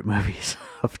favorite movies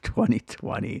of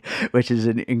 2020, which is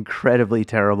an incredibly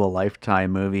terrible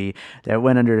Lifetime movie that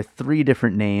went under 3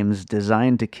 different names: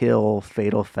 Designed to Kill,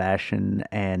 Fatal Fashion,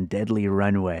 and Deadly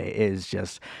Runway. Is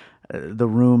just the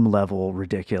room level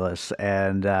ridiculous.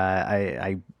 And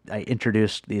I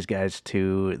introduced these guys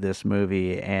to this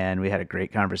movie and we had a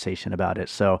great conversation about it.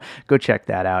 So go check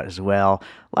that out as well.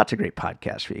 Lots of great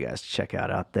podcasts for you guys to check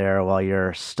out there while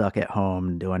you're stuck at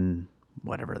home doing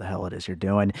whatever the hell it is you're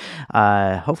doing.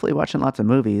 Hopefully watching lots of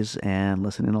movies and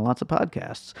listening to lots of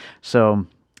podcasts. So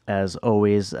as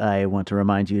always, I want to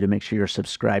remind you to make sure you're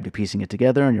subscribed to Piecing It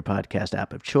Together on your podcast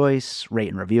app of choice. Rate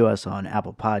and review us on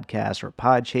Apple Podcasts or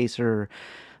Podchaser.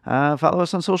 Follow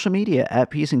us on social media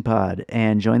at Piecing Pod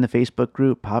and join the Facebook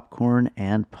group Popcorn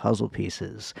and Puzzle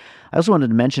Pieces. I also wanted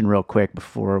to mention real quick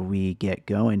before we get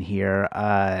going here,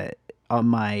 on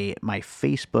my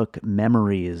Facebook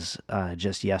memories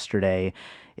just yesterday,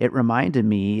 it reminded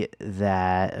me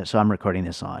that, so I'm recording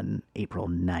this on April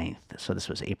 9th, so this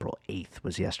was April 8th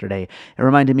was yesterday. It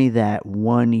reminded me that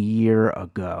 1 year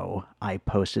ago, I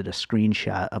posted a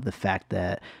screenshot of the fact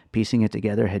that Piecing It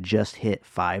Together had just hit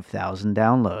 5,000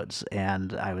 downloads,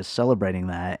 and I was celebrating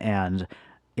that, and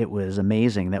it was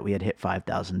amazing that we had hit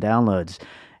 5,000 downloads.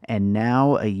 And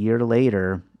now, a year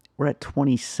later, we're at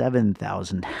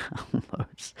 27,000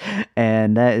 downloads,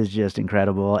 and that is just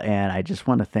incredible. And I just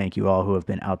want to thank you all who have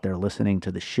been out there listening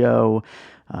to the show.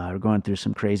 We're going through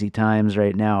some crazy times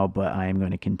right now, but I am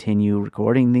going to continue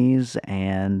recording these,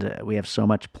 and we have so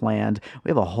much planned. We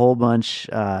have a whole bunch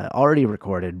already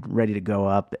recorded, ready to go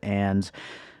up, and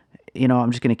you know,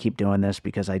 I'm just going to keep doing this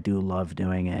because I do love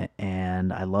doing it,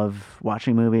 and I love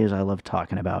watching movies, I love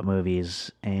talking about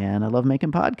movies, and I love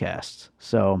making podcasts.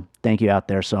 So thank you out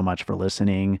there so much for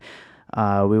listening.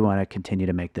 We want to continue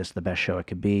to make this the best show it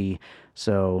could be.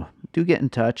 So do get in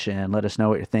touch and let us know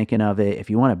what you're thinking of it. If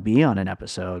you want to be on an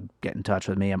episode, get in touch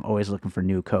with me. I'm always looking for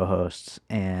new co-hosts.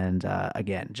 And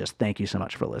again, just thank you so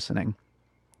much for listening.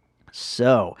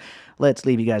 So let's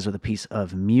leave you guys with a piece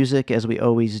of music as we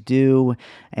always do.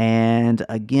 And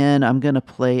again, I'm going to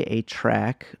play a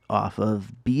track off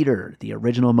of Beater, the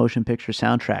original motion picture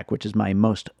soundtrack, which is my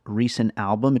most recent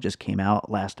album. It just came out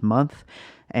last month.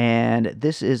 And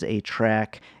this is a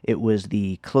track, it was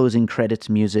the closing credits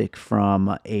music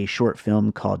from a short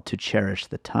film called To Cherish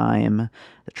the Time.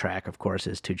 The track, of course,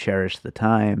 is To Cherish the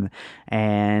Time.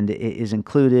 And it is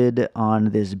included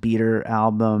on this Beater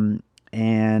album.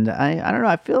 And I don't know,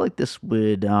 I feel like this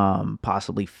would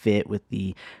possibly fit with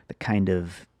the kind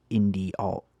of indie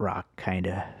alt rock kind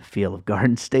of feel of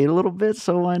Garden State a little bit.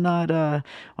 So why not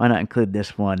include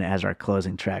this one as our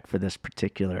closing track for this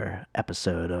particular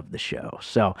episode of the show?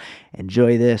 So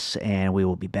enjoy this, and we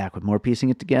will be back with more Piecing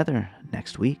It Together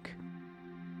next week.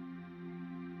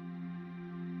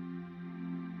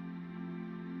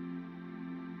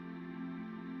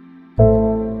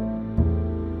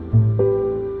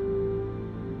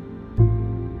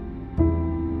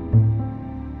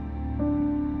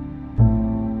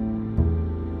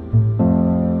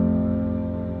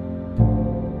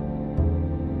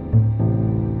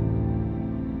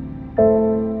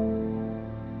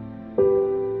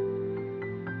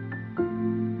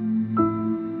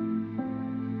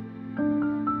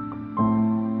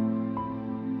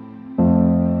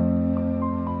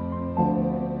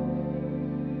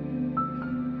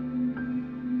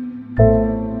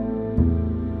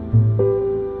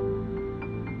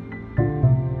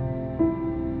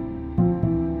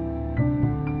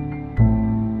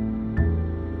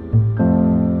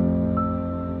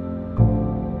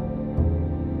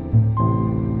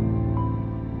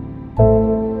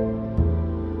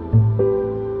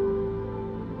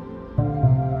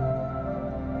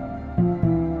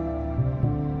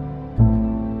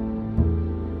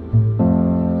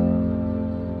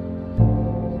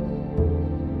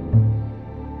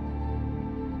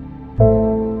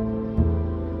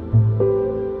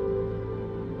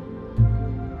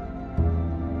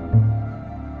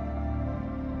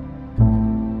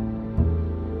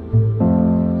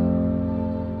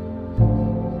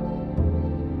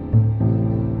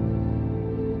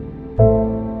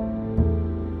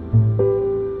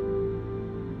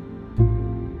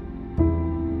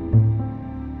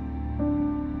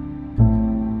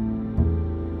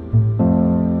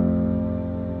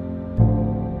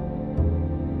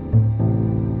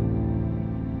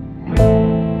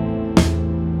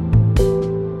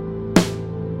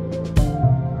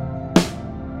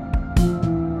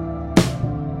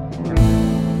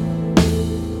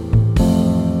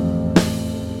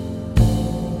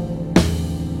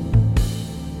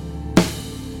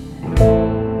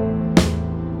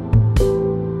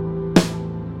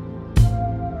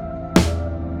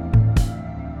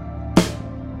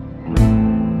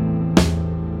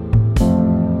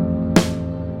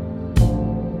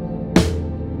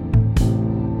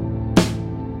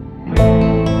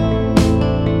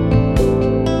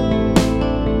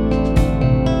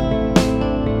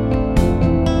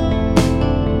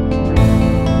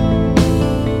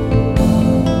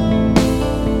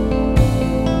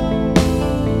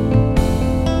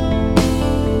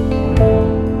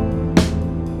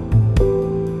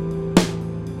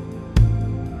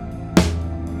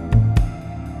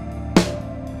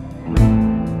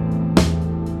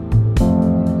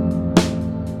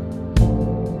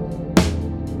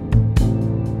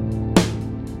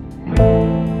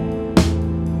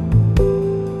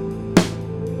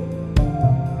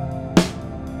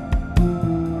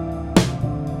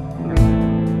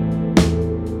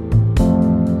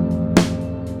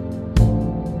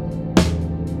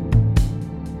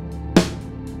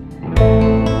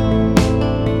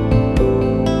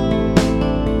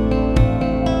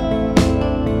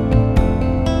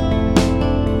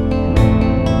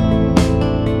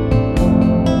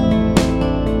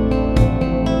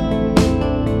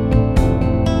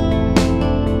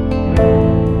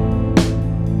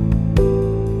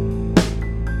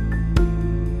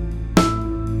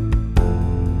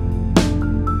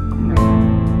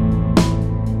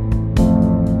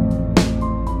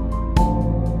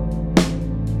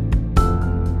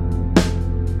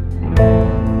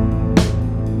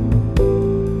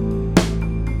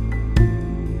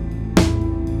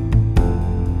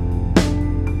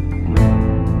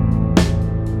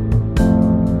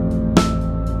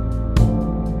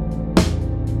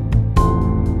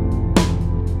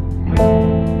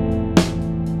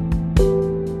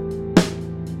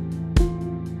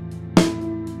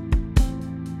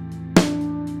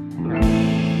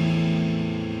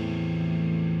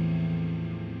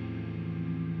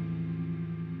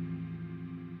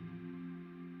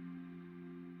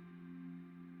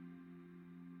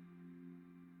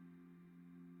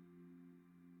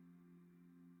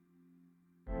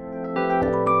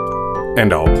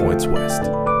 and all points west.